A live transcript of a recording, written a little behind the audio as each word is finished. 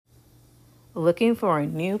Looking for a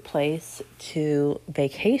new place to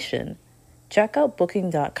vacation? Check out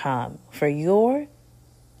Booking.com for your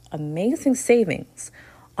amazing savings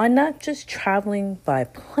on not just traveling by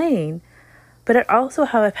plane, but I also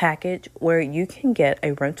have a package where you can get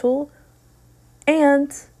a rental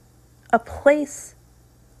and a place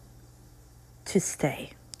to stay.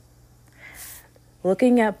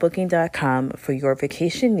 Looking at Booking.com for your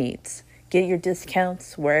vacation needs. Get your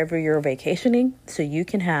discounts wherever you're vacationing so you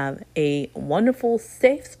can have a wonderful,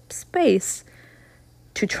 safe space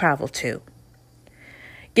to travel to.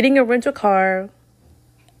 Getting a rental car,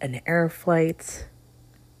 an air flight,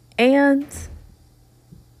 and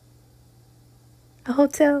a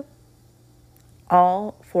hotel,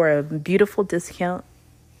 all for a beautiful discount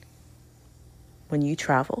when you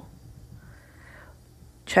travel.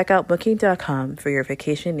 Check out Booking.com for your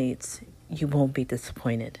vacation needs. You won't be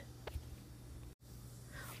disappointed.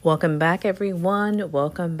 Welcome back, everyone.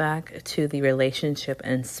 Welcome back to the Relationship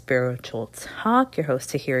and Spiritual Talk. Your host,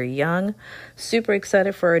 Tahira Young. Super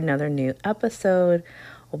excited for another new episode.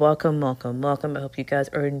 Welcome. I hope you guys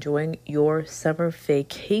are enjoying your summer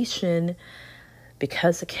vacation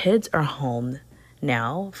because the kids are home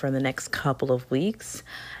now for the next couple of weeks.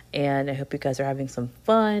 And I hope you guys are having some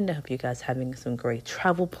fun. I hope you guys are having some great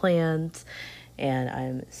travel plans. And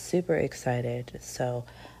I'm super excited. So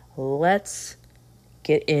let's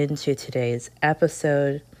get into today's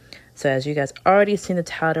episode. So as you guys already seen the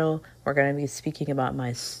title, we're going to be speaking about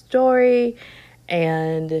my story,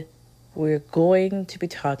 and we're going to be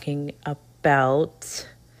talking about,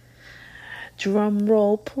 drum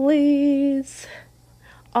roll please,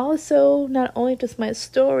 also not only just my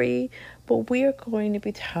story, but we are going to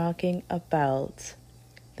be talking about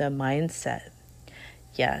the mindset.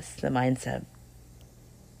 Yes, the mindset.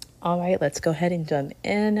 All right, let's go ahead and jump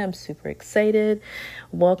in. I'm super excited.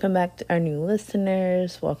 Welcome back to our new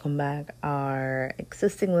listeners. Welcome back our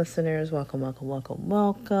existing listeners. Welcome.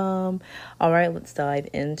 All right, let's dive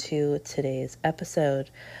into today's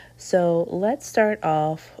episode. So let's start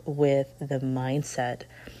off with the mindset.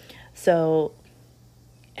 So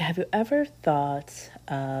have you ever thought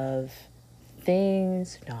of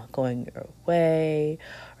things not going your way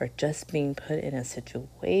or just being put in a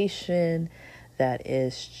situation that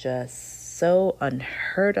is just so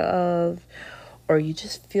unheard of, or you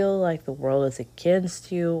just feel like the world is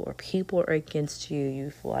against you or people are against you? You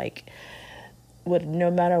feel like no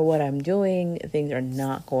matter what I'm doing, things are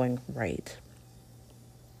not going right.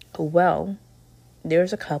 Well,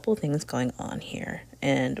 there's a couple things going on here.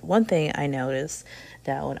 And one thing I noticed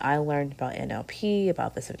that when I learned about NLP,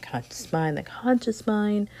 about the subconscious mind, the conscious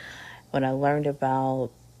mind, when I learned about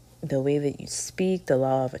the way that you speak, the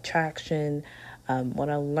law of attraction, when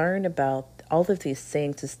I learned about all of these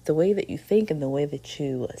things, is the way that you think and the way that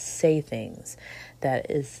you say things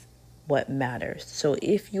that is what matters. So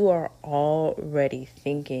if you are already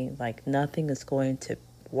thinking like nothing is going to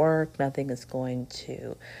work, nothing is going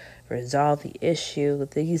to resolve the issue,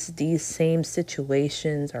 these same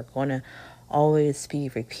situations are going to always be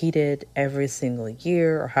repeated every single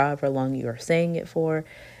year or however long you are saying it for,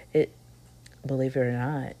 believe it or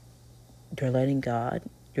not, you're letting God,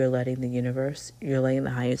 you're letting the universe, you're letting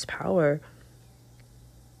the highest power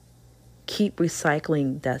keep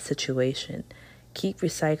recycling that situation, keep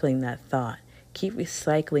recycling that thought, keep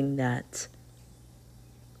recycling that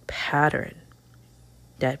pattern,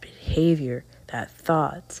 that behavior, that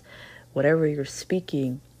thought, whatever you're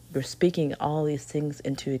speaking all these things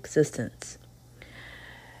into existence.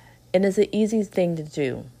 And it's an easy thing to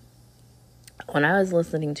do. When I was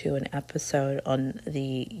listening to an episode on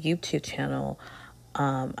the YouTube channel,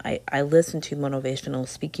 I listen to motivational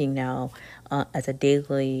speaking now as a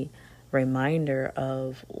daily reminder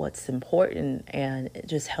of what's important, and it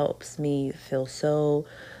just helps me feel so,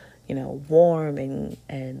 warm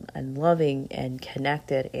and loving and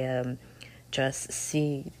connected, and just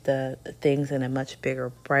see the things in a much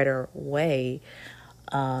bigger, brighter way.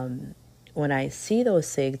 When I see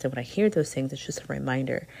those things and when I hear those things, it's just a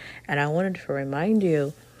reminder. And I wanted to remind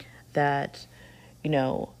you that,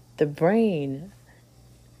 the brain,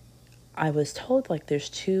 I was told like there's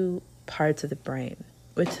two parts of the brain,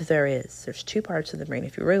 which there is. There's two parts of the brain.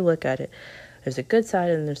 If you really look at it, there's a good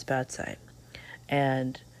side and there's a bad side.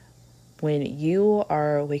 And when you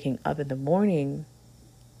are waking up in the morning,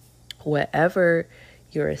 whatever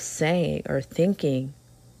you're saying or thinking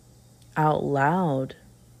out loud,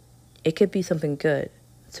 it could be something good.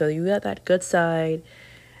 So you got that good side,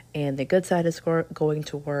 and the good side is going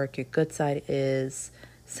to work. Your good side is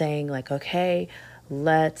saying like, okay,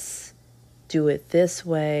 let's do it this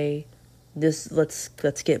way. Let's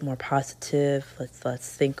get more positive. Let's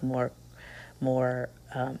think more more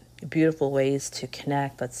beautiful ways to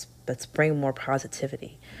connect. Let's bring more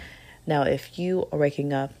positivity. Now, if you are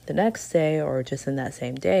waking up the next day or just in that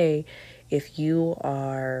same day, if you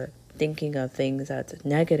are thinking of things that's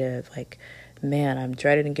negative, like, man, I'm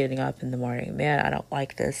dreading getting up in the morning. Man, I don't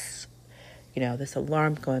like this, this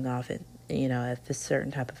alarm going off at this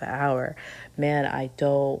certain type of hour. Man, I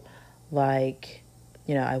don't like,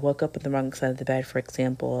 I woke up with the wrong side of the bed, for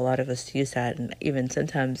example. A lot of us use that, and even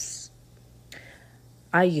sometimes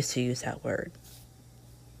I used to use that word.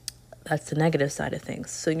 That's the negative side of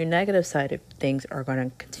things. So your negative side of things are going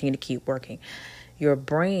to continue to keep working. Your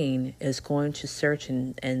brain is going to search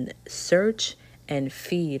and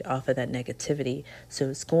feed off of that negativity. So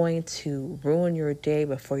it's going to ruin your day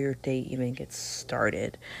before your day even gets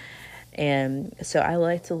started. And so I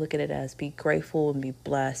like to look at it as be grateful and be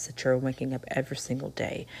blessed that you're waking up every single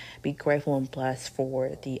day. Be grateful and blessed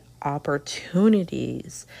for the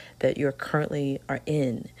opportunities that you're currently are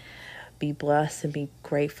in. Be blessed and be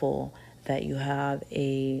grateful that you have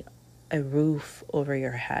a roof over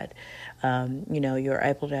your head. You're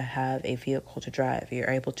able to have a vehicle to drive.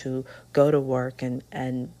 You're able to go to work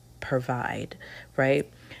and provide,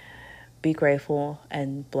 right? Be grateful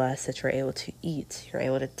and blessed that you're able to eat, you're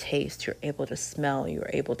able to taste, you're able to smell,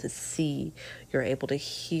 you're able to see, you're able to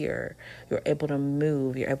hear, you're able to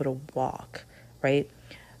move, you're able to walk, right?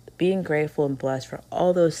 Being grateful and blessed for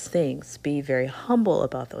all those things, be very humble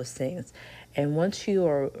about those things. And once you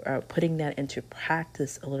are putting that into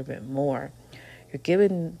practice a little bit more, you're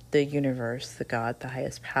giving the universe, the God, the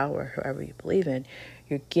highest power, whoever you believe in,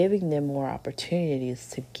 you're giving them more opportunities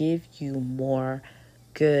to give you more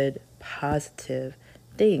good, positive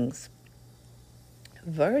things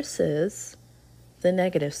versus the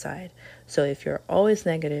negative side. So if you're always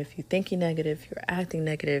negative, you're thinking negative, you're acting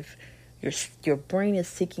negative, your brain is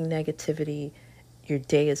seeking negativity, your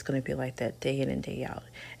day is going to be like that day in and day out.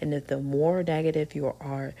 And if the more negative you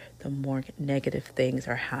are, the more negative things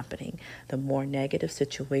are happening, the more negative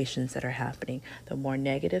situations that are happening, the more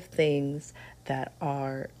negative things that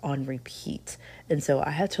are on repeat. And so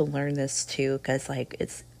I had to learn this too, because I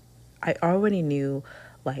already knew,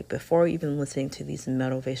 before even listening to these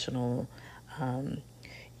motivational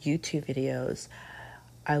YouTube videos,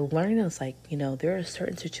 I learned I was there are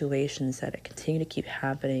certain situations that continue to keep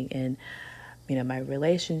happening in, my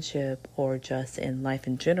relationship or just in life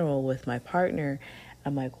in general with my partner.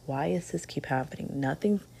 I'm like, why does this keep happening?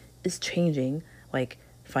 Nothing is changing.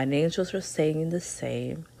 Financials are staying the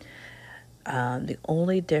same. The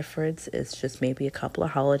only difference is just maybe a couple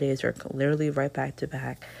of holidays or literally right back to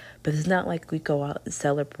back. But it's not like we go out and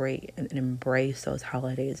celebrate and embrace those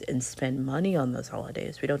holidays and spend money on those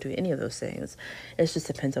holidays. We don't do any of those things. It just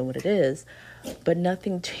depends on what it is. But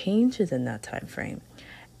nothing changes in that time frame.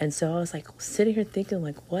 And so I was sitting here thinking,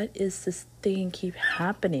 what is this thing keep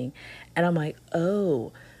happening? And I'm like,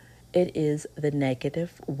 oh, it is the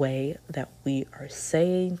negative way that we are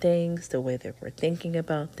saying things, the way that we're thinking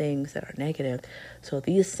about things that are negative. So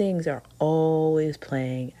these things are always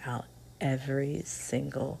playing out every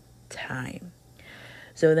single time.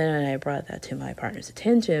 So then I brought that to my partner's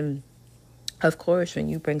attention. Of course, when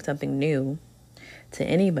you bring something new to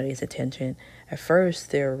anybody's attention, at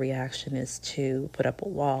first their reaction is to put up a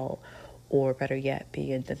wall, or better yet,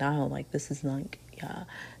 be in denial. This is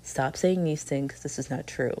stop saying these things. This is not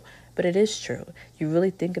true. But it is true. You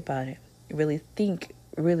really think about it. You really think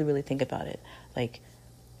about it.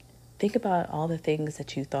 Think about all the things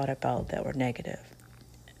that you thought about that were negative.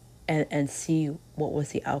 And see what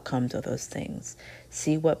was the outcomes of those things.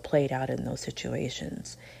 See what played out in those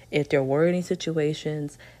situations. If there were any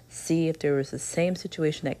situations, see if there was the same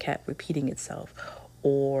situation that kept repeating itself,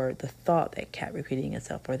 or the thought that kept repeating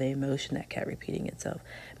itself, or the emotion that kept repeating itself.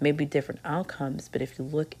 Maybe different outcomes, but if you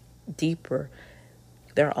look deeper,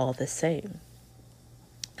 they're all the same.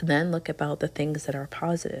 And then look about the things that are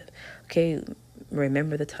positive. Okay,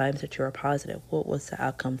 remember the times that you were positive. What was the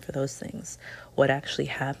outcome for those things? What actually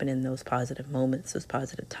happened in those positive moments, those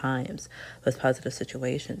positive times, those positive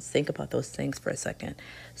situations? Think about those things for a second.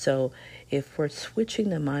 So if we're switching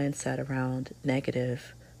the mindset around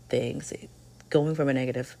negative things, going from a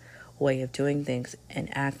negative way of doing things and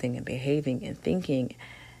acting and behaving and thinking,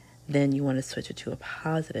 then you want to switch it to a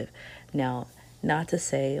positive. Now, not to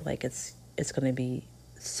say it's going to be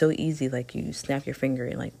so easy, you snap your finger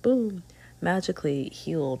and boom, magically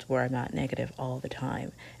healed where I'm not negative all the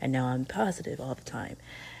time and now I'm positive all the time.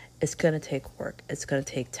 It's going to take work. It's going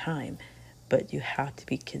to take time, but you have to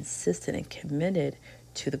be consistent and committed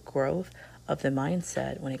to the growth of the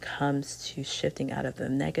mindset when it comes to shifting out of the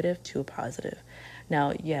negative to a positive.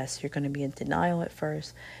 Now, yes, you're going to be in denial at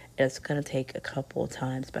first. It's going to take a couple of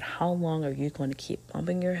times, but how long are you going to keep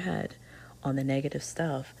bumping your head on the negative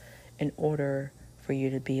stuff in order for you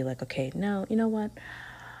to be like, okay, no, you know what?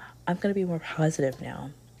 I'm going to be more positive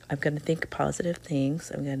now. I'm going to think positive things.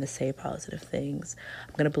 I'm going to say positive things.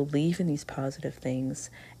 I'm going to believe in these positive things,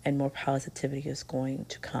 and more positivity is going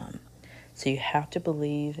to come. So you have to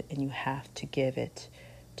believe, and you have to give it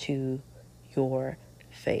to your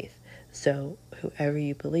faith. So whoever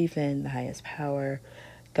you believe in, the highest power,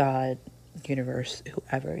 God, universe,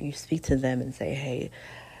 whoever, you speak to them and say, hey,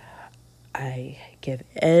 I give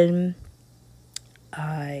in.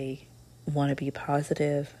 I want to be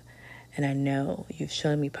positive. And I know you've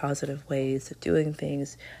shown me positive ways of doing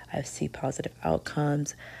things. I see positive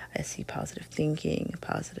outcomes. I see positive thinking,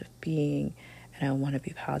 positive being, and I want to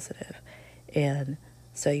be positive. And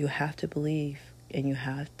so you have to believe, and you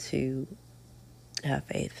have to have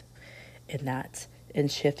faith in that, and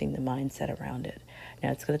shifting the mindset around it.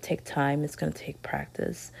 Now, it's going to take time. It's going to take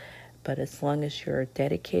practice. But as long as you're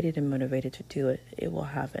dedicated and motivated to do it, it will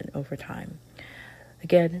happen over time.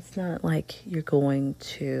 Again, it's not like you're going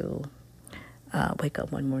to wake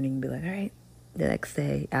up one morning and be like, all right, the next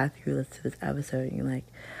day after you listen to this episode, you're like,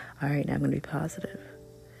 all right, now I'm going to be positive.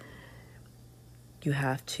 You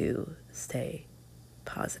have to stay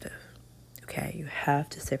positive, okay? You have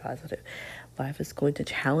to stay positive. Life is going to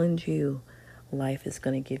challenge you. Life is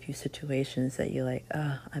going to give you situations that you're like,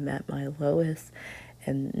 I'm at my lowest,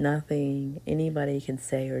 and nothing anybody can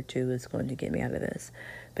say or do is going to get me out of this.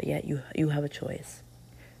 But yet you have a choice.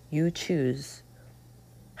 You choose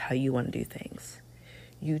how you want to do things.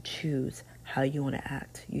 You choose how you want to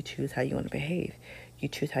act. You choose how you want to behave. You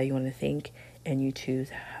choose how you want to think, and you choose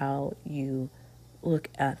how you look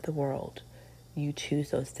at the world. You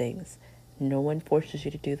choose those things. No one forces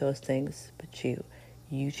you to do those things but you.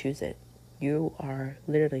 You choose it. You are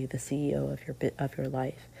literally the CEO of your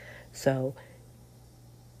life. So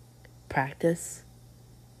practice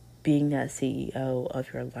being that CEO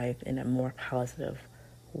of your life in a more positive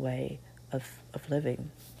way of living.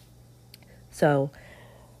 So,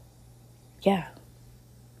 yeah,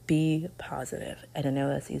 be positive. And I know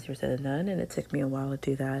that's easier said than done, and it took me a while to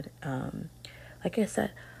do that. Like I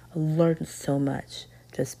said, I learned so much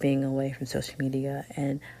just being away from social media,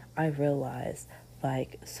 and I realized,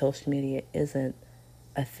 like, social media isn't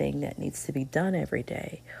a thing that needs to be done every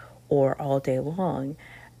day or all day long.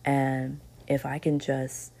 And if I can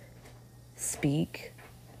just speak,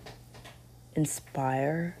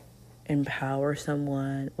 inspire, empower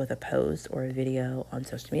someone with a post or a video on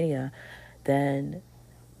social media, then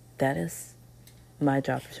that is my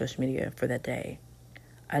job for social media for that day.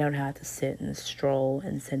 I don't have to sit and stroll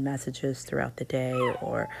and send messages throughout the day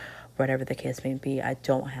or whatever the case may be. I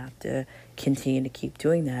don't have to continue to keep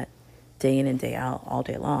doing that day in and day out all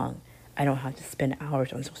day long. I don't have to spend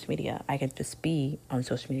hours on social media. I can just be on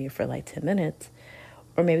social media for like 10 minutes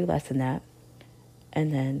or maybe less than that,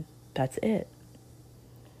 and then that's it.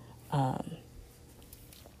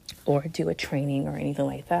 Or do a training or anything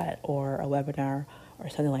like that, or a webinar or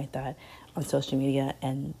something like that on social media,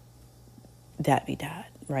 and that be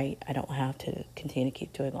that, right? I don't have to continue to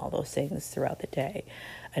keep doing all those things throughout the day.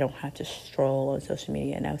 I don't have to stroll on social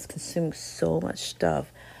media. And I was consuming so much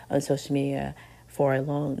stuff on social media for a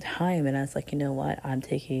long time, and I was like, you know what?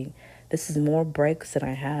 This is more breaks than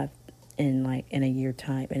I have in a year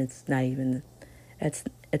time, and it's not even. It's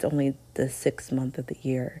only the 6th month of the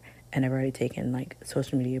year, and I've already taken like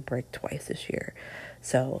social media break twice this year.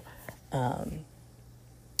 So that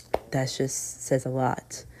just says a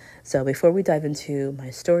lot. So before we dive into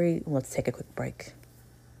my story, let's take a quick break.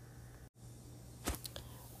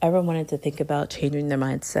 Ever wanted to think about changing their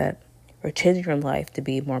mindset, or changing your life to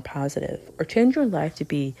be more positive, or change your life to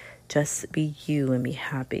be you and be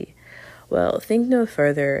happy? Well, think no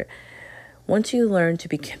further. Once you learn to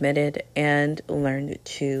be committed and learn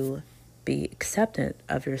to be acceptant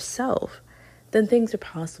of yourself, then things are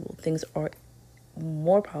possible. Things are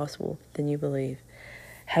more possible than you believe.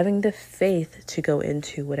 Having the faith to go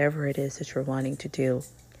into whatever it is that you're wanting to do.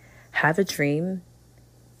 Have a dream.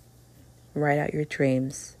 Write out your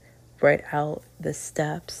dreams. Write out the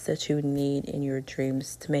steps that you need in your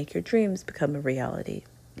dreams to make your dreams become a reality.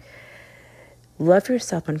 Love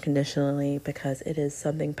yourself unconditionally, because it is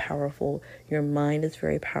something powerful. Your mind is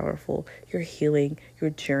very powerful. Your healing, your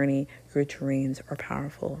journey, your dreams are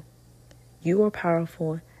powerful. You are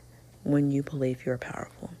powerful when you believe you're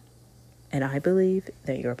powerful. And I believe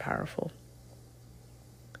that you're powerful.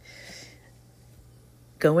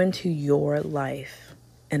 Go into your life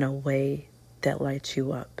in a way that lights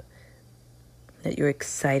you up, that you're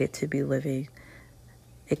excited to be living,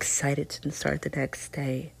 excited to start the next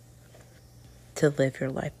day to live your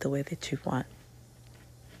life the way that you want.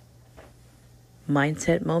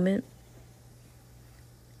 Mindset moment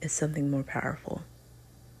is something more powerful.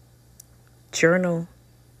 Journal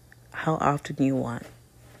how often you want,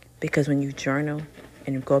 because when you journal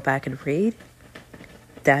and you go back and read,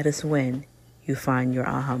 that is when you find your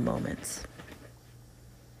aha moments.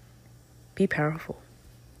 Be powerful.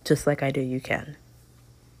 Just like I do, you can.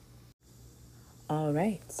 All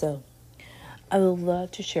right, so I would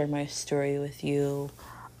love to share my story with you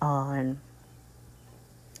on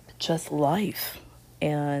just life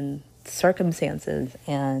and circumstances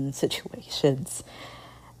and situations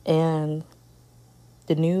and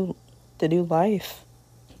the new life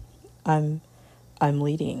I'm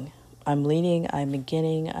leading. I'm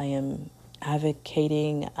beginning, I am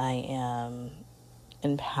advocating, I am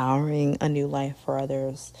empowering a new life for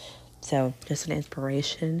others. So just an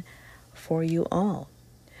inspiration for you all.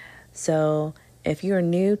 So if you're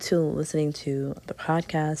new to listening to the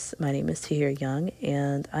podcast, my name is Tahir Young,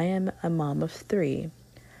 and I am a mom of 3.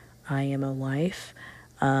 I am a wife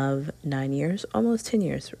of 9 years, almost 10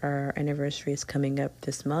 years. Our anniversary is coming up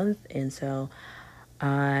this month, and so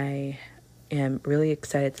I am really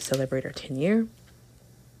excited to celebrate our 10 year.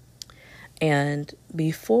 And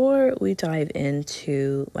before we dive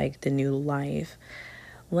into like the new life,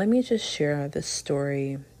 let me just share the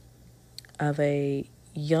story of a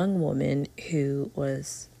young woman who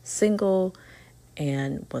was single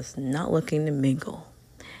and was not looking to mingle.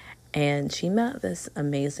 And she met this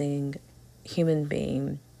amazing human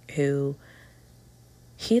being who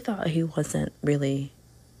he thought he wasn't really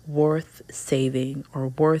worth saving or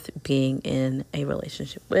worth being in a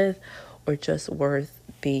relationship with, or just worth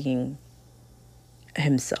being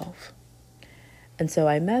himself. And so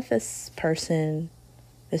I met this person,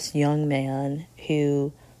 this young man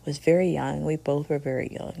who was very young. We both were very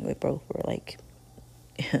young. We both were like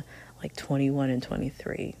 21 and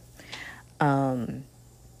 23. And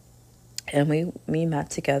we met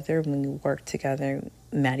together, we worked together,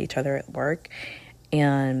 met each other at work.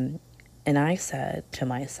 And I said to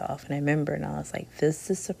myself, and I remember, and I was like, this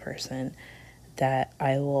is the person that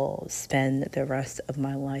I will spend the rest of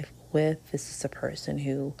my life with. This is the person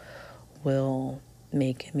who will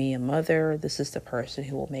make me a mother. This is the person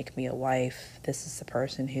who will make me a wife. This is the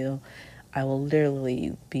person who I will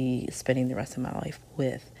literally be spending the rest of my life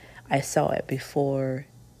with. I saw it before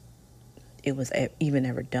it was even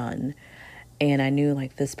ever done. And I knew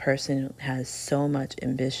like this person has so much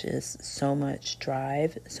ambitious, so much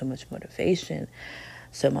drive, so much motivation,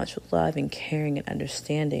 so much love and caring and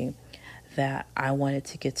understanding that I wanted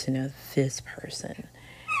to get to know this person.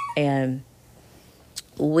 And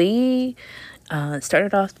we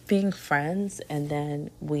started off being friends, and then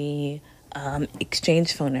we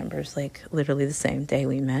exchanged phone numbers like literally the same day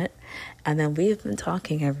we met. And then we've been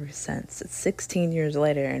talking ever since. It's 16 years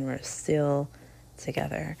later and we're still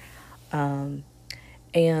together. And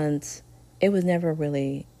it was never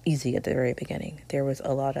really easy at the very beginning. There was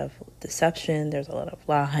a lot of deception. There's a lot of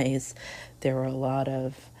lies. There were a lot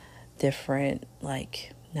of different,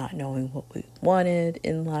 like, not knowing what we wanted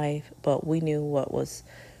in life, but we knew what was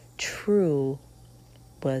true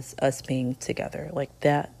was us being together. Like,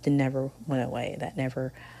 that never went away. That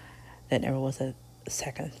never was a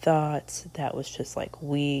second thought. That was just like,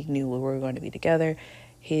 we knew we were going to be together.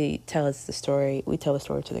 We tell the story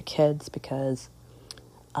to the kids because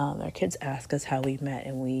our kids ask us how we met,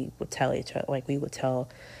 and we would tell each other, like, we would tell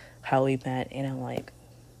how we met, and I'm like,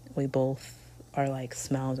 we both are like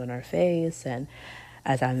smiles on our face. And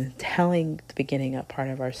as I'm telling the beginning of part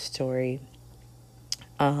of our story,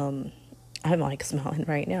 I'm like smiling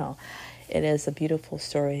right now. It is a beautiful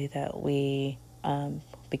story that we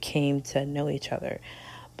became to know each other,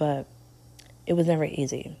 but it was never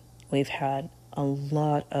easy. We've had a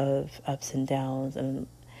lot of ups and downs, and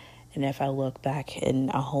if I look back in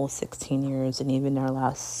our whole 16 years and even our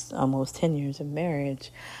last almost 10 years of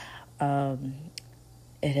marriage,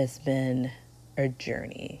 it has been a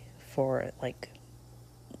journey for, like,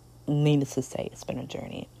 needless to say, it's been a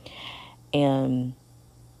journey. And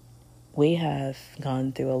we have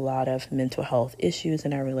gone through a lot of mental health issues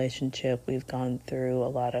in our relationship. We've gone through a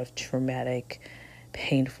lot of traumatic,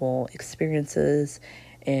 painful experiences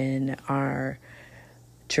in our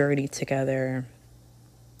journey together.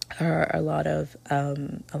 A lot of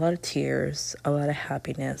tears, a lot of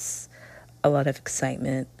happiness, a lot of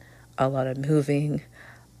excitement, a lot of moving.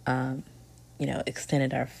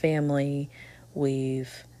 Extended our family.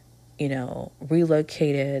 We've,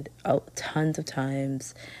 relocated tons of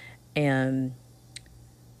times. And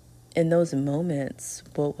in those moments,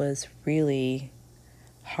 what was really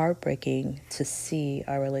heartbreaking to see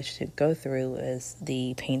our relationship go through is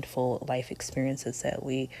the painful life experiences that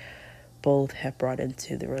we both have brought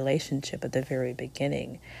into the relationship at the very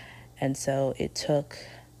beginning. And so it took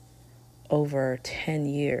over 10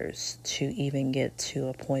 years to even get to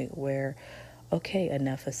a point where, okay,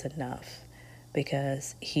 enough is enough.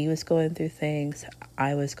 Because he was going through things,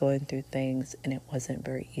 I was going through things, and it wasn't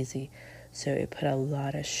very easy. So it put a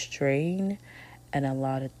lot of strain and a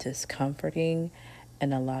lot of discomforting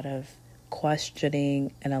and a lot of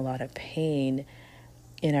questioning and a lot of pain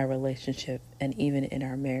in our relationship and even in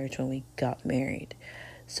our marriage when we got married.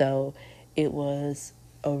 So it was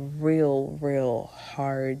a real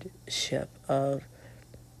hardship of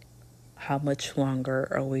how much longer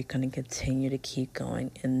are we going to continue to keep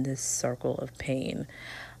going in this circle of pain?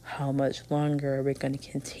 How much longer are we going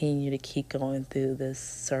to continue to keep going through this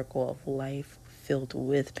circle of life filled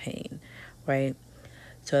with pain, right?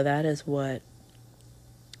 So that is what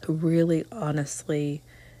really honestly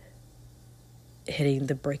hitting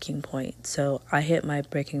the breaking point. So I hit my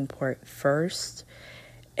breaking point first,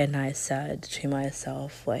 and I said to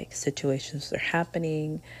myself, like, situations are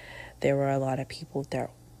happening. There were a lot of people that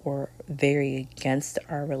were very against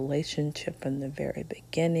our relationship in the very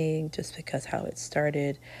beginning, just because how it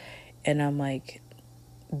started. And I'm like,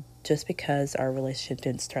 just because our relationship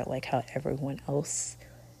didn't start like how everyone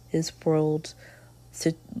else's world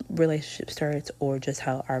relationship starts, or just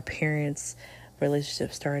how our parents'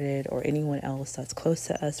 relationship started, or anyone else that's close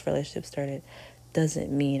to us relationship started,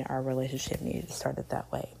 doesn't mean our relationship needed to start it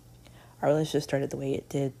that way. Our relationship started the way it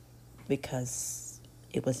did because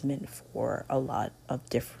it was meant for a lot of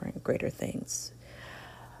different greater things.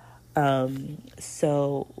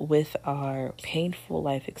 So with our painful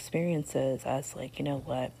life experiences, I was like, you know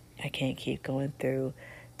what? I can't keep going through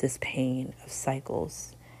this pain of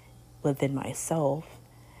cycles within myself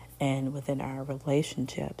and within our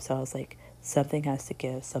relationship. So I was like, something has to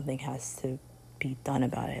give, something has to be done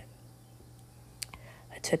about it.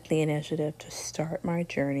 I took the initiative to start my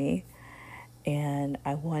journey, and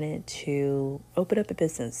I wanted to open up a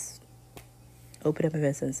business.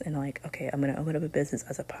 And like, okay, I'm going to open up a business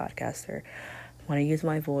as a podcaster. I want to use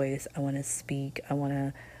my voice. I want to speak. I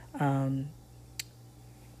want to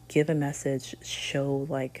give a message, show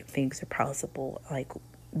like things are possible, like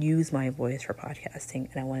use my voice for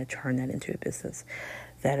podcasting, and I want to turn that into a business.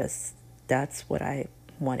 That's what I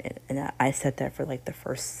wanted. And I said that for like the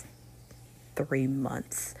first 3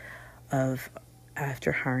 months of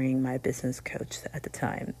after hiring my business coach at the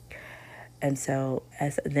time. And so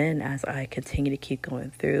as I continue to keep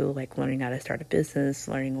going through, like learning how to start a business,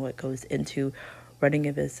 learning what goes into running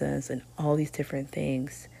a business and all these different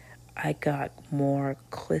things, I got more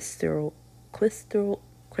crystal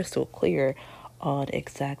clear on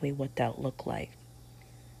exactly what that looked like.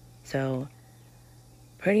 So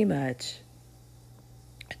pretty much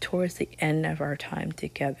towards the end of our time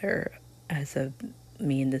together as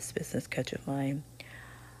me and this business coach of mine,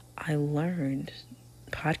 I learned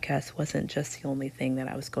podcast wasn't just the only thing that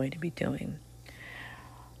I was going to be doing.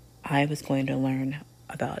 I was going to learn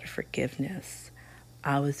about forgiveness.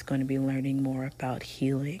 I was going to be learning more about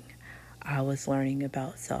healing. I was learning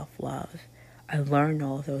about self-love. I learned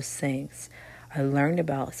all of those things. I learned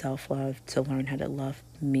about self-love to learn how to love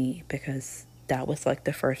me, because that was like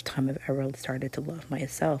the first time I've ever started to love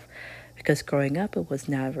myself. Because growing up, it was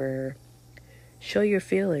never show your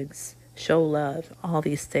feelings, show love, all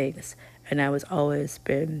these things. And I was always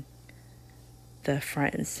been the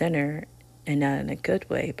front and center, and not in a good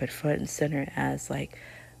way, but front and center as like,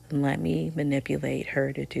 let me manipulate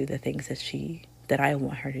her to do the things that I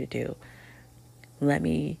want her to do. Let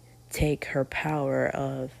me take her power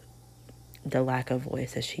of the lack of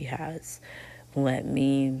voice that she has. Let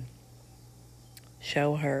me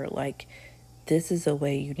show her like, this is the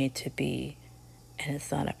way you need to be. And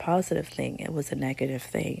it's not a positive thing, it was a negative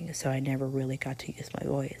thing. So I never really got to use my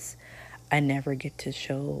voice. I never get to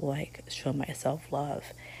show myself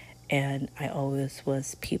love. And I always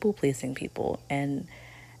was people pleasing people and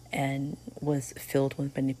was filled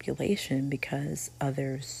with manipulation because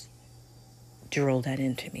others drilled that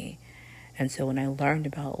into me. And so when I learned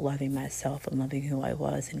about loving myself and loving who I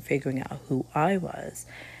was and figuring out who I was,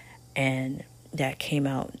 and that came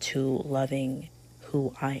out to loving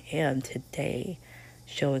who I am today,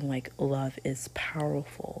 showing like love is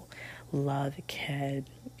powerful. Love can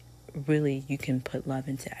really, you can put love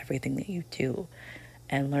into everything that you do.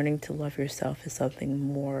 And learning to love yourself is something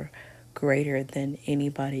more greater than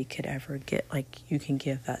anybody could ever get. Like you can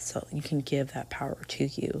give that power to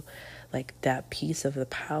you. Like that piece of the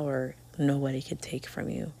power nobody can take from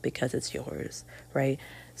you because it's yours, right?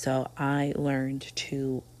 So I learned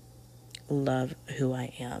to love who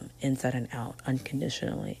I am inside and out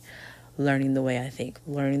unconditionally. Learning the way I think,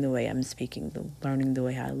 learning the way I'm speaking, learning the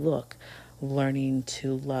way I look, learning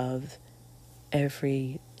to love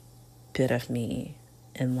every bit of me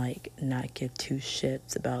and like not give two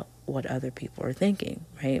shits about what other people are thinking,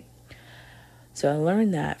 right? So I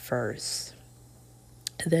learned that first.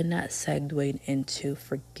 Then that segued into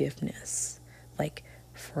forgiveness, like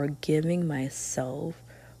forgiving myself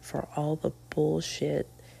for all the bullshit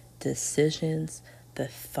decisions, the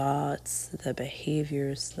thoughts, the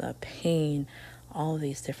behaviors, the pain, all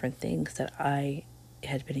these different things that I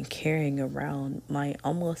had been carrying around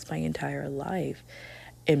almost my entire life,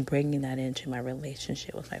 and bringing that into my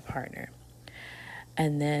relationship with my partner.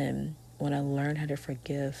 And then when I learned how to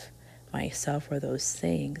forgive myself for those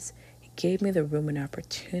things, it gave me the room and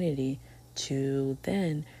opportunity to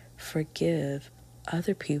then forgive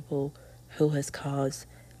other people who has caused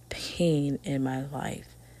pain in my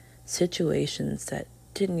life, situations that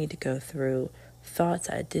didn't need to go through, thoughts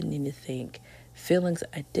I didn't need to think, feelings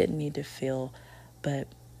I didn't need to feel, but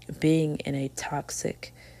being in a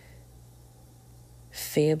toxic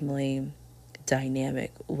family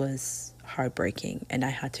dynamic was heartbreaking, and I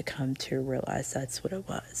had to come to realize that's what it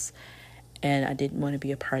was, and I didn't want to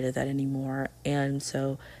be a part of that anymore. And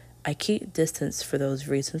so I keep distance for those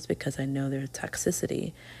reasons, because I know there's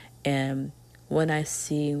toxicity, and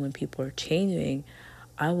when people are changing,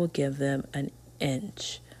 I will give them an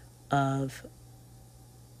inch of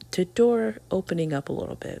the door opening up a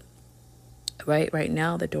little bit. Right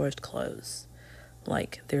now the door is closed.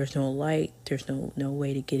 Like, there's no light, there's no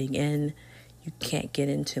way to getting in. You can't get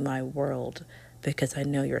into my world because I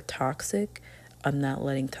know you're toxic. I'm not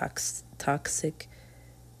letting toxic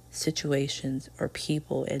situations or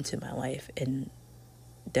people into my life, and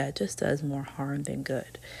that just does more harm than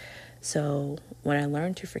good. So when I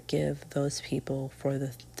learned to forgive those people for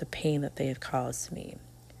the pain that they have caused me,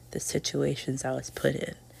 the situations I was put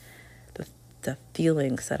in, the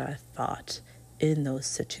feelings that I thought in those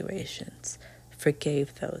situations,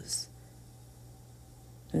 forgave those.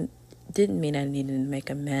 Didn't mean I needed to make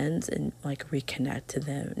amends and like reconnect to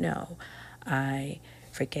them. No, I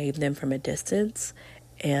forgave them from a distance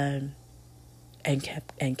and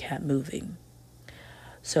kept moving.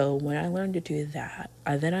 So when I learned to do that,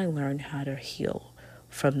 I learned how to heal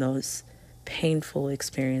from those painful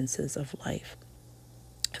experiences of life,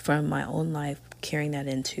 from my own life, carrying that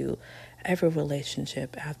into every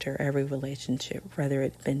relationship, after every relationship, whether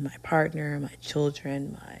it's been my partner, my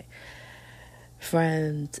children, my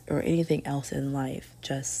friends, or anything else in life,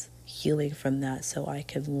 just healing from that so I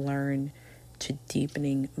could learn to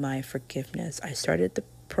deepening my forgiveness. I started the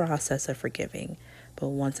process of forgiving, but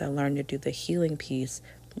once I learned to do the healing piece,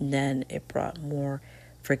 then it brought more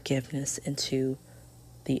forgiveness into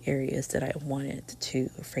the areas that I wanted to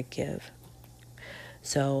forgive.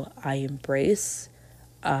 So I embrace,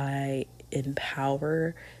 I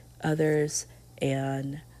empower others,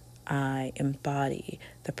 and I embody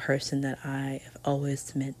the person that I have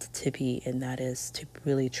always meant to be, and that is to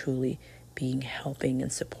really truly being helping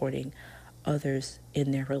and supporting others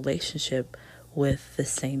in their relationship with the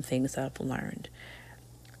same things I've learned.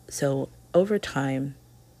 So over time,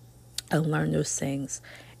 I learned those things,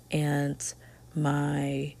 and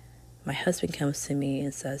my husband comes to me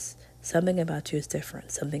and says, something about you is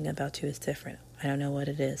different. Something about you is different. I don't know what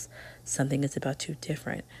it is. Something is about you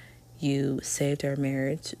different. You saved our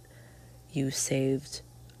marriage. You saved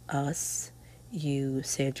us. You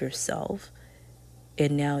saved yourself.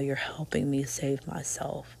 And now you're helping me save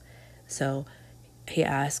myself. So he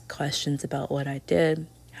asked questions about what I did,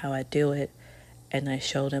 how I do it. And I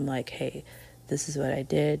showed him like, hey, this is what I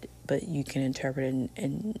did, but you can interpret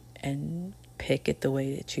it and pick it the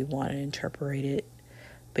way that you want to interpret it.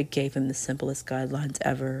 But gave him the simplest guidelines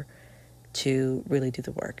ever to really do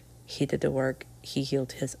the work. He did the work. He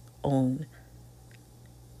healed his own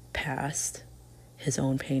past, his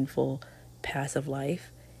own painful past of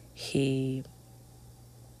life. He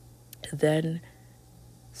then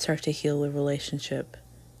started to heal the relationship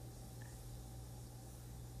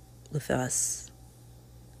with us,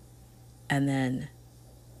 and then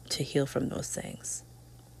to heal from those things.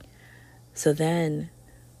 So then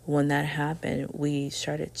when that happened, we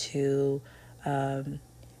started to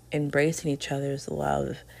embracing each other's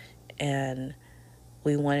love, and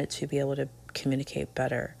we wanted to be able to communicate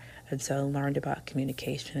better. And so I learned about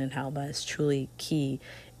communication and how that is truly key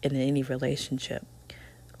in any relationship.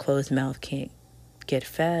 A closed mouth can't get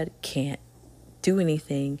fed, can't do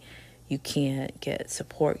anything. You can't get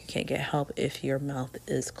support, you can't get help if your mouth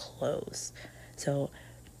is closed. So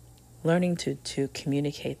learning to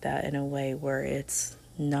communicate that in a way where it's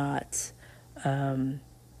not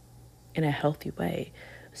in a healthy way.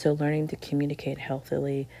 So learning to communicate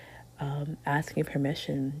healthily, asking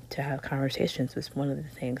permission to have conversations was one of the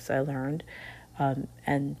things I learned,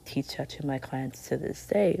 and teach that to my clients to this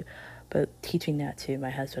day. But teaching that to my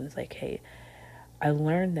husband is like, hey, I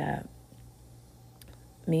learned that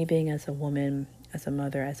me being as a woman, as a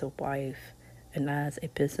mother, as a wife, and as a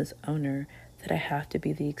business owner, that I have to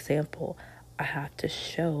be the example. I have to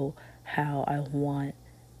show how I want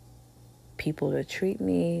people to treat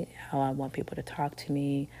me, how I want people to talk to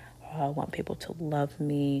me, how I want people to love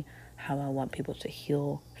me, how I want people to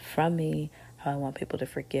heal from me, how I want people to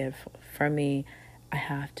forgive from me. I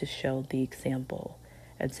have to show the example.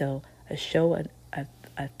 And so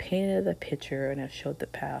I've painted the picture and I've showed the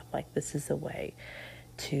path, like this is the way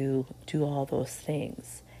to do all those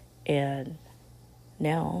things. And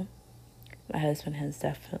now my husband has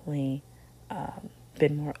definitely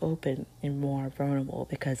been more open and more vulnerable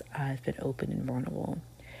because I've been open and vulnerable.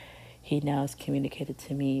 He now has communicated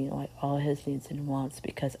to me like all his needs and wants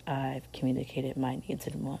because I've communicated my needs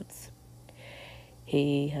and wants.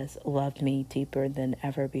 He has loved me deeper than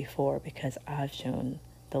ever before because I've shown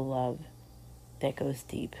the love that goes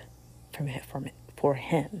deep for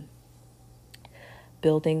him.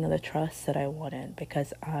 Building the trust that I wanted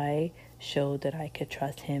because I showed that I could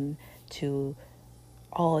trust him to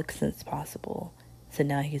all extents possible. So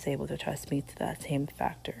now he's able to trust me to that same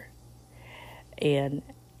factor. And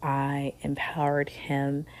I empowered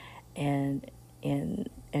him and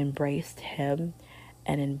embraced him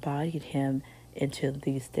and embodied him into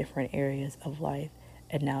these different areas of life.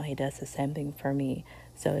 And now he does the same thing for me.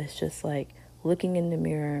 So it's just like looking in the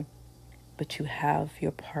mirror, but you have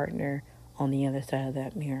your partner on the other side of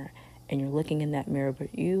that mirror. And you're looking in that mirror,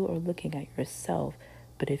 but you are looking at yourself.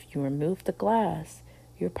 But if you remove the glass,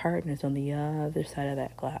 your partner's on the other side of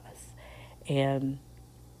that glass. And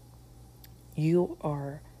you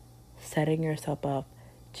are setting yourself up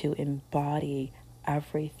to embody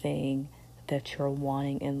everything that you're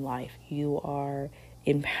wanting in life. You are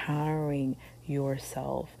empowering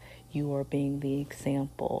yourself. You are being the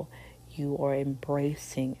example. You are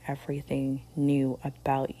embracing everything new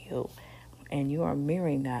about you. And you are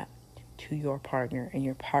mirroring that to your partner. And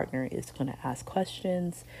your partner is going to ask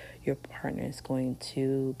questions. Your partner is going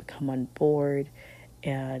to come on board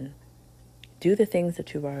and do the things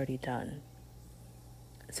that you've already done.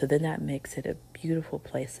 So then that makes it a beautiful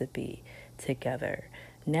place to be together.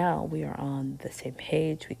 Now we are on the same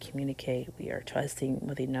page. We communicate. We are trusting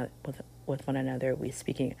with one another. We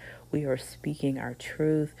are speaking our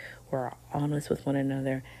truth. We're honest with one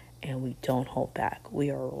another, and we don't hold back.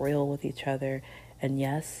 We are real with each other. And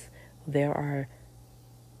yes, there are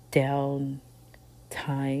down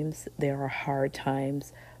times. There are hard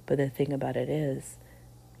times. But the thing about it is,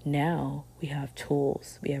 now we have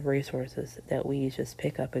tools, we have resources that we just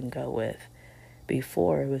pick up and go with.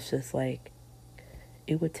 Before, it was just like,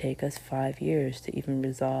 it would take us 5 years to even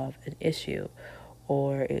resolve an issue,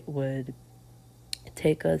 or it would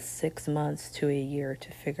take us 6 months to a year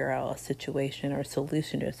to figure out a situation or a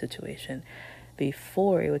solution to a situation.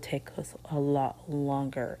 Before, it would take us a lot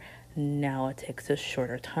longer. Now it takes us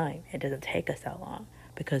shorter time. It doesn't take us that long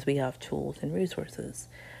because we have tools and resources.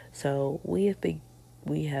 So we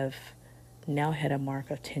have now hit a mark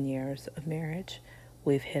of 10 years of marriage.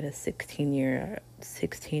 We've hit a 16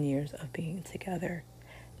 years of being together.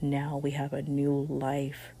 Now we have a new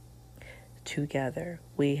life together.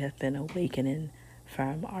 We have been awakening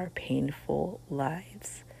from our painful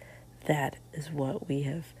lives. That's what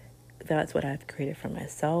I've created for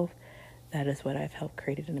myself. That is what I've helped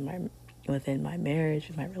create within my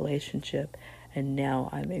marriage, my relationship, and now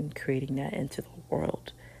I'm creating that into the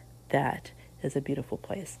world. That is a beautiful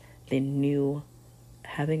place. Having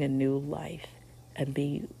a new life and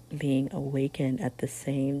being awakened at the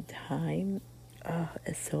same time,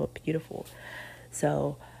 is so beautiful.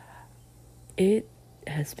 So it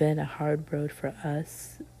has been a hard road for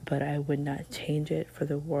us, but I would not change it for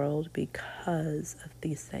the world because of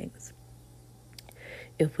these things.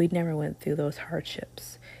 If we never went through those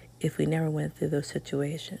hardships, if we never went through those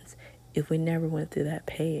situations, if we never went through that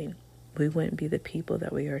pain, we wouldn't be the people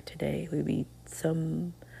that we are today. We'd be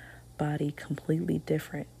somebody completely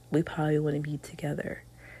different. We probably wouldn't be together.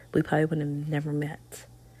 We probably wouldn't have never met.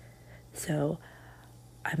 So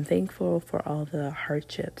I'm thankful for all the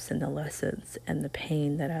hardships and the lessons and the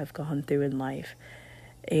pain that I've gone through in life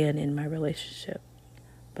and in my relationship.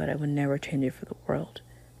 But I would never change it for the world,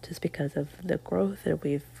 just because of the growth that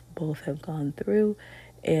we've both have gone through.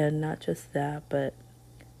 And not just that, but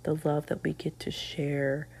the love that we get to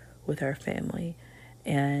share with our family.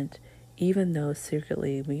 And even though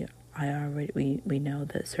secretly we know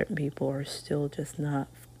that certain people are still just not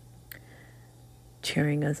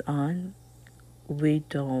cheering us on, we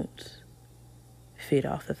don't feed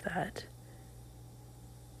off of that.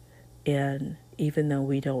 And even though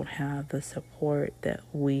we don't have the support that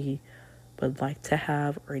we would like to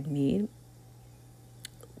have or need,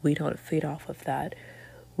 we don't feed off of that.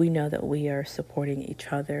 We know that we are supporting each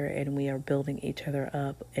other and we are building each other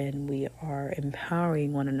up and we are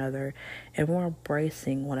empowering one another and we're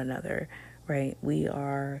embracing one another, right? We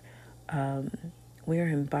are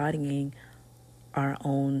embodying our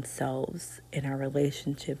own selves in our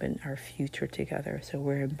relationship and our future together. So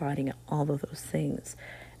we're embodying all of those things.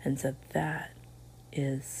 And so that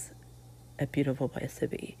is a beautiful place to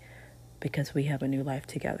be, because we have a new life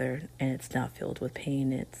together and it's not filled with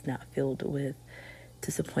pain. It's not filled with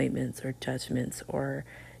disappointments or judgments or,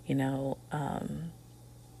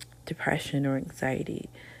 depression or anxiety.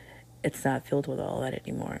 It's not filled with all that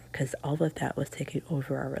anymore, because all of that was taking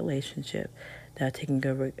over our relationship, that was taking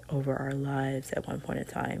over our lives at one point in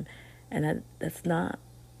time. And that's not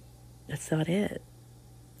it.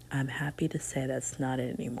 I'm happy to say that's not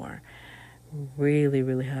it anymore. Really,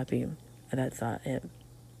 really happy that's not it.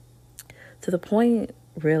 So the point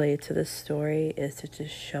really to this story is to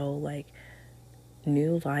just show like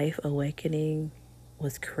new life awakening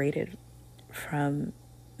was created from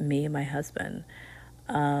me and my husband,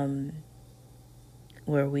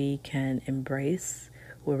 where we can embrace,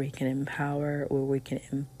 where we can empower, where we can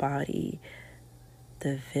embody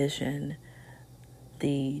the vision,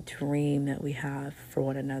 the dream that we have for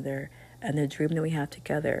one another, and the dream that we have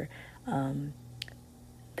together.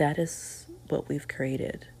 That is what we've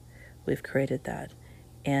created. We've created that.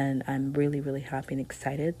 And I'm really, really happy and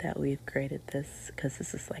excited that we've created this, because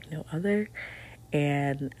this is like no other.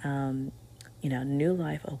 And, New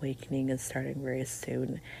Life Awakening is starting very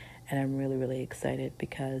soon. And I'm really, really excited,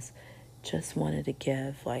 because just wanted to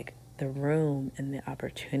give like the room and the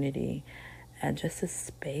opportunity and just the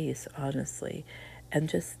space, honestly, and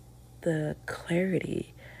just the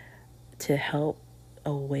clarity to help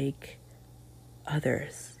awake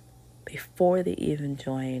others before they even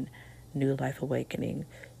join New Life Awakening,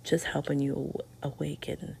 just helping you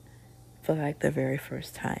awaken for like the very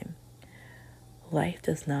first time. Life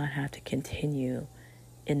does not have to continue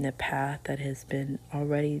in the path that has been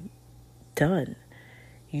already done.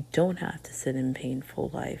 You don't have to sit in painful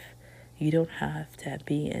life. You don't have to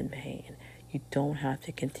be in pain. You don't have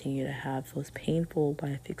to continue to have those painful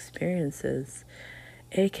life experiences,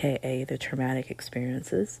 aka the traumatic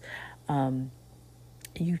experiences.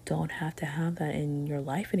 You don't have to have that in your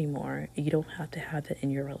life anymore. You don't have to have that in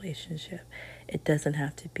your relationship. It doesn't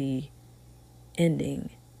have to be ending,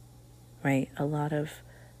 right? A lot of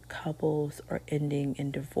couples are ending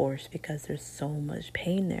in divorce because there's so much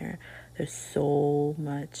pain there. There's so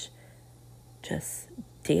much just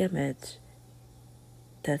damage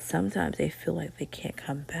that sometimes they feel like they can't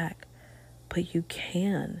come back. But you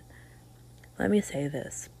can. Let me say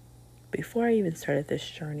this. Before I even started this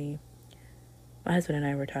journey, my husband and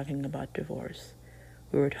I were talking about divorce.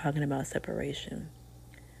 We were talking about separation.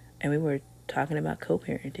 And we were talking about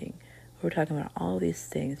co-parenting. We were talking about all these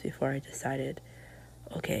things before I decided,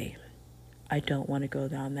 okay, I don't want to go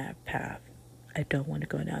down that path. I don't want to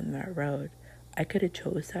go down that road. I could have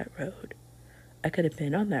chose that road. I could have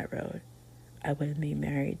been on that road. I wouldn't be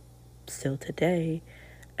married still today,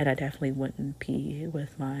 and I definitely wouldn't be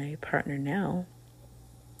with my partner now.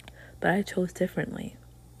 But I chose differently.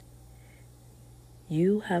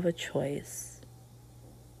 You have a choice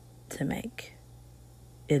to make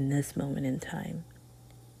in this moment in time.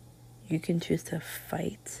 You can choose to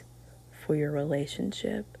fight for your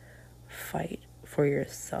relationship, fight for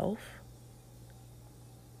yourself,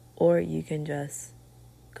 or you can just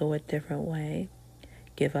go a different way,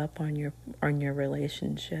 give up on your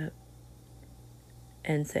relationship,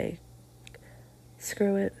 and say,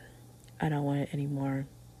 screw it, I don't want it anymore.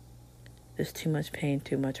 There's too much pain,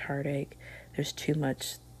 too much heartache. There's too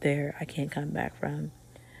much there I can't come back from.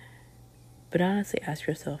 But honestly, ask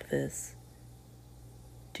yourself this.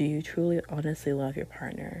 Do you truly, honestly love your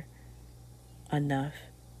partner enough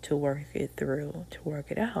to work it through, to work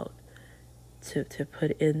it out, to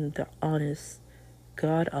put in the honest,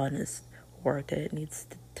 God-honest work that it needs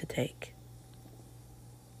to take?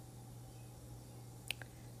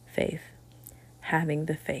 Faith. Having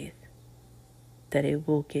the faith that it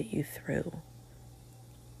will get you through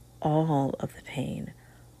all of the pain,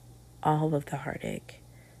 all of the heartache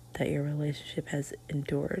that your relationship has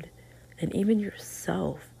endured, and even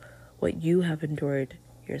yourself, what you have endured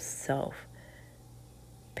yourself.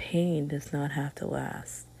 Pain does not have to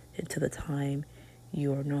last until the time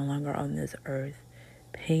you are no longer on this earth.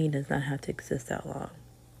 Pain does not have to exist that long.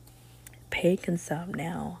 Pain can stop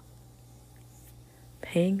now.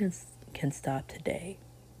 Pain can stop today.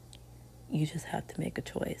 You just have to make a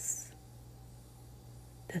choice.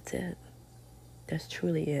 That's it. That's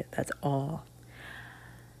truly it. That's all.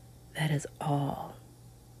 That is all.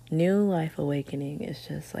 New life awakening is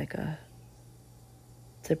just like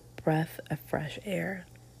it's a breath of fresh air,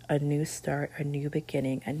 a new start, a new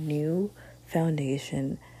beginning, a new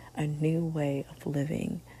foundation, a new way of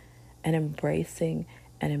living, and embracing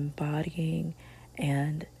and embodying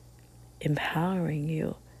and empowering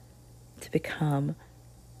you to become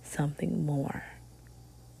something more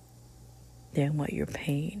than what your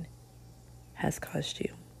pain has caused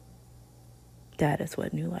you. That is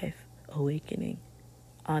what new life awakening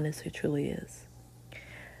honestly truly is.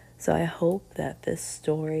 So I hope that this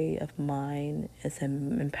story of mine has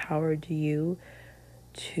empowered you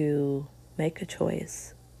to make a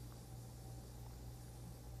choice,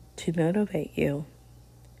 to motivate you,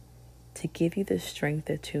 to give you the strength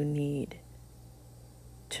that you need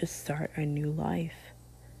to start a new life,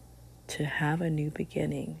 to have a new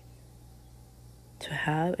beginning, to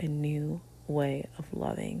have a new way of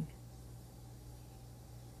loving.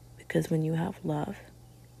 Because when you have love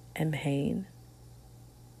and pain,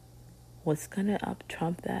 what's going to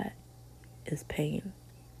trump that is pain.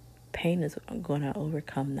 Pain is going to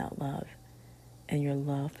overcome that love, and your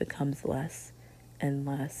love becomes less and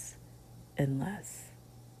less and less.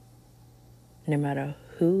 No matter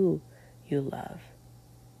who you love.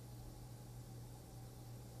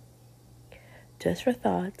 Just for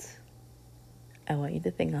thoughts, I want you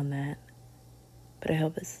to think on that, but I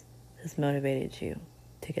hope this has motivated you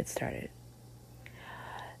to get started.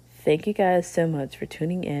 Thank you guys so much for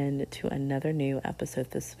tuning in to another new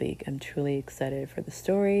episode this week. I'm truly excited for the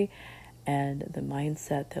story and the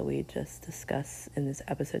mindset that we just discussed in this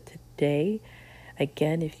episode today.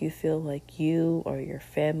 Again, if you feel like you or your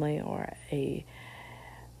family or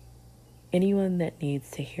anyone that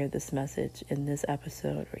needs to hear this message in this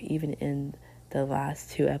episode or even in the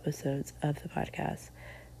last 2 episodes of the podcast,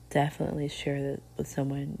 definitely share that with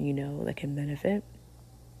someone you know that can benefit,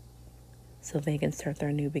 so they can start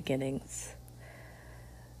their new beginnings.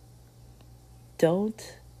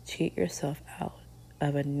 Don't cheat yourself out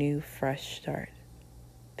of a new, fresh start,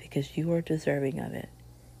 because you are deserving of it,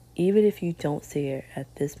 even if you don't see it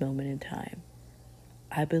at this moment in time.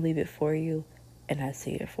 I believe it for you, and I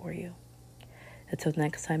see it for you. Until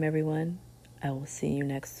next time, everyone, I will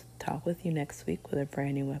talk with you next week with a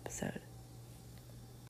brand new episode.